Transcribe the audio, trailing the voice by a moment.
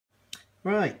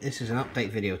Right, this is an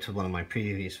update video to one of my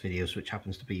previous videos, which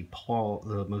happens to be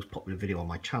the most popular video on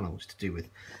my channel. It's to do with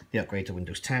the upgrade to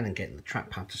Windows 10 and getting the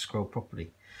trackpad to scroll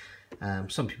properly.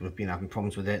 Some people have been having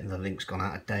problems with it and the link's gone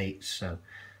out of date, so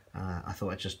I thought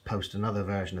I'd just post another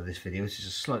version of this video. This is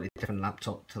a slightly different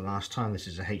laptop to last time. This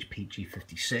is a HP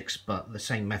G56, but the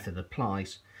same method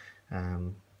applies,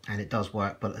 and it does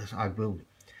work, but I will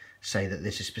say that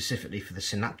this is specifically for the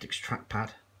Synaptics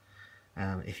trackpad.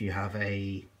 If you have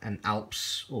an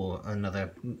Alps or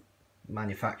another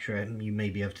manufacturer, you may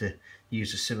be able to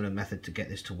use a similar method to get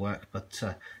this to work, but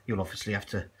you'll obviously have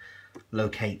to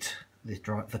locate the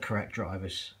correct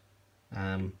drivers.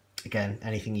 Again,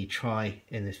 anything you try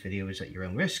in this video is at your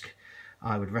own risk.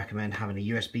 I would recommend having a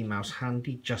USB mouse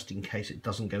handy just in case it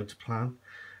doesn't go to plan,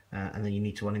 and then you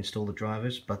need to uninstall the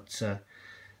drivers. But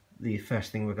the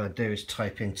first thing we're going to do is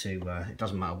type into, it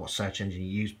doesn't matter what search engine you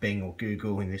use, Bing or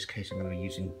Google. In this case I'm going to be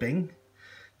using Bing,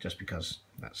 just because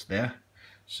that's there.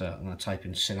 So I'm going to type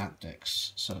in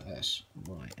Synaptics, so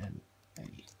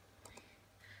S-Y-N-A.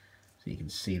 So you can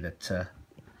see that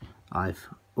I've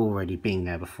already been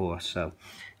there before. So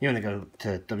you want to go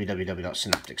to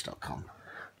www.synaptics.com.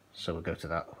 So we'll go to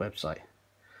that website.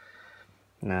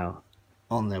 Now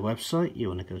on their website you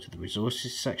want to go to the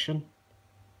resources section,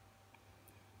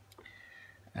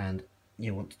 and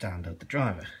you want to download the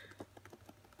driver.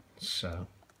 So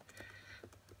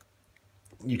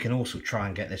you can also try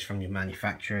and get this from your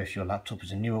manufacturer if your laptop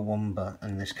is a newer one, but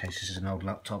in this case this is an old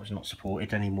laptop, it's not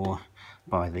supported anymore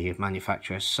by the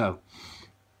manufacturer. So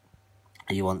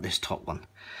you want this top one,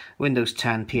 Windows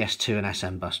 10 PS2 and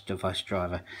SM bus device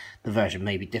driver. The version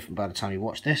may be different by the time you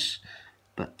watch this,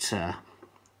 but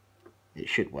it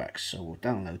should work. So we'll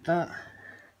download that.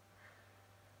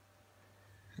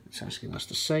 It's asking us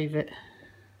to save it,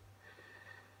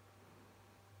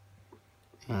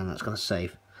 and that's going to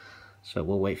save. So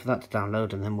we'll wait for that to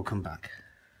download and then we'll come back.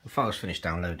 The file's finished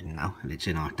downloading now and it's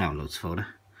in our downloads folder.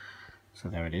 So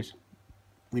there it is.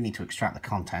 We need to extract the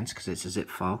contents because it's a zip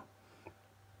file.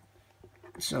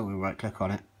 So we right click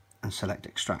on it and select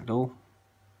extract all,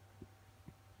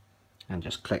 and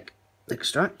just click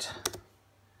extract.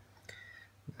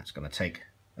 That's going to take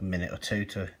a minute or two,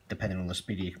 depending on the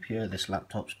speed of your computer. This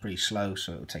laptop's pretty slow,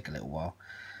 so it'll take a little while,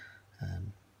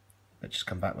 but just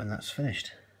come back when that's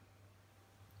finished.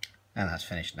 And that's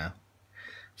finished now.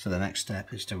 So the next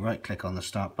step is to right click on the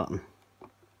start button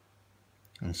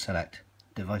and select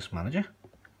device manager,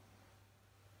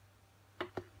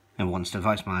 and once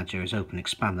device manager is open,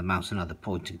 expand the mouse and other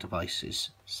pointing devices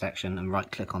section and right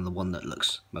click on the one that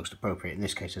looks most appropriate. In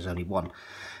this case there's only one,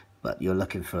 but you're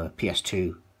looking for a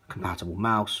PS2 compatible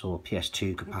mouse or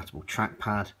PS2 compatible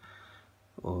trackpad,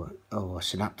 or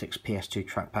Synaptics PS2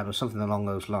 trackpad or something along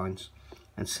those lines,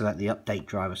 and select the update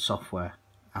driver software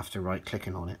after right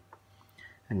clicking on it,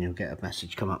 and you'll get a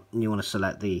message come up. And you want to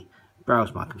select the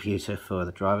browse my computer for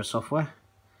the driver software,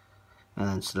 and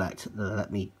then select the let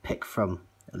me pick from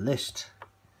a list,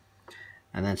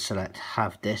 and then select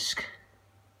have disk,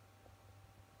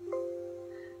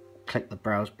 click the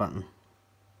browse button,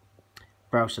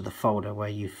 browse to the folder where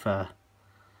you've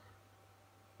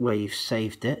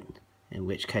saved it, in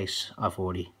which case I've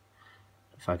already,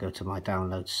 if I go to my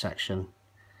downloads section,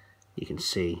 you can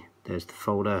see there's the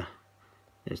folder,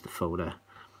 there's the folder,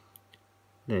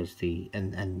 there's the,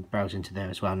 and browse into there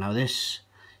as well. Now this,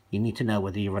 you need to know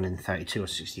whether you're running the 32 or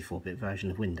 64-bit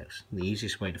version of Windows. The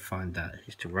easiest way to find that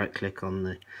is to right click on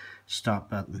the start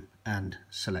button and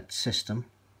select system,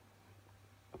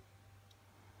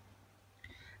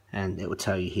 and it will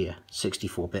tell you here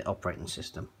 64-bit operating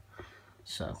system.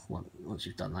 So once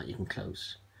you've done that, you can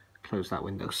close that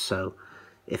window. So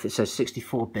if it says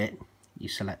 64-bit, you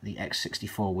select the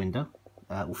x64 window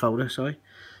folder, sorry,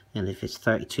 and if it's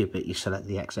 32-bit, you select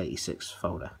the x86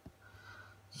 folder.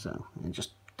 So and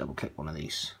just double click one of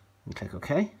these and click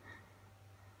OK.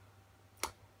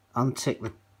 Untick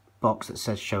the box that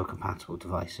says show compatible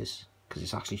devices, because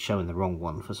it's actually showing the wrong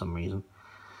one for some reason.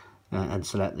 And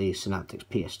select the Synaptics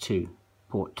PS2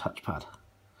 port touchpad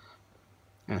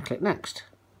and click next.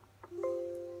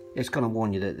 It's going to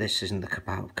warn you that this isn't the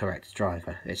correct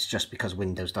driver. It's just because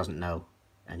Windows doesn't know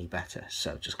any better.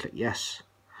 So just click yes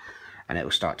and it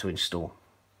will start to install.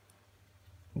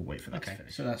 We'll wait for that to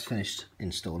finish. So that's finished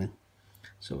installing.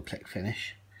 So we'll click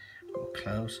finish, we'll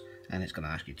close, and it's going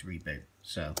to ask you to reboot.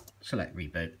 So select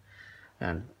reboot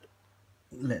and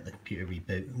let the computer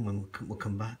reboot, and we'll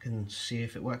come back and see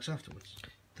if it works afterwards.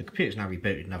 The computer's now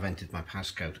rebooted and I've entered my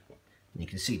passcode. And you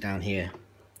can see down here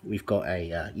we've got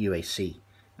a UAC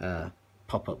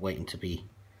pop-up waiting to be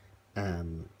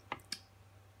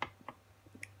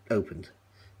opened.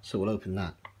 So we'll open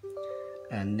that.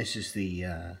 and this is the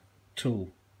tool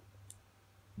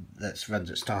that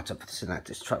runs at startup for the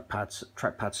Synaptics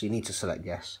trackpad, so you need to select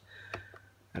yes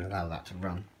and allow that to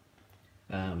run.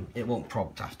 It won't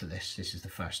prompt after this. This is the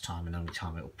first time and only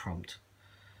time it will prompt.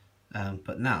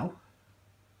 But now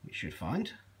we should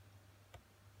find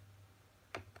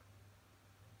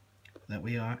that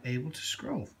we are able to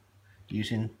scroll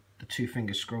using the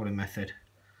 2-finger scrolling method.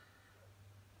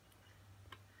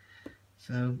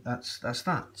 So that's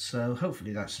that. So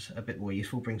hopefully that's a bit more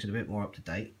useful, brings it a bit more up to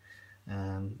date.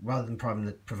 Rather than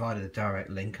providing a direct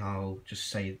link, I'll just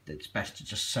say that it's best to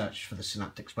just search for the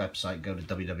Synaptics website, go to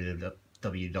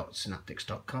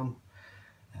www.synaptics.com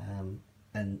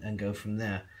and go from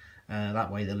there. That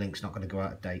way the link's not going to go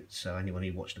out of date, so anyone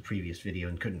who watched the previous video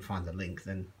and couldn't find the link,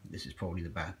 then this is probably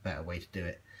the better way to do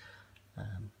it.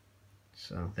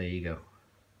 So there you go.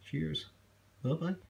 Cheers. Bye bye.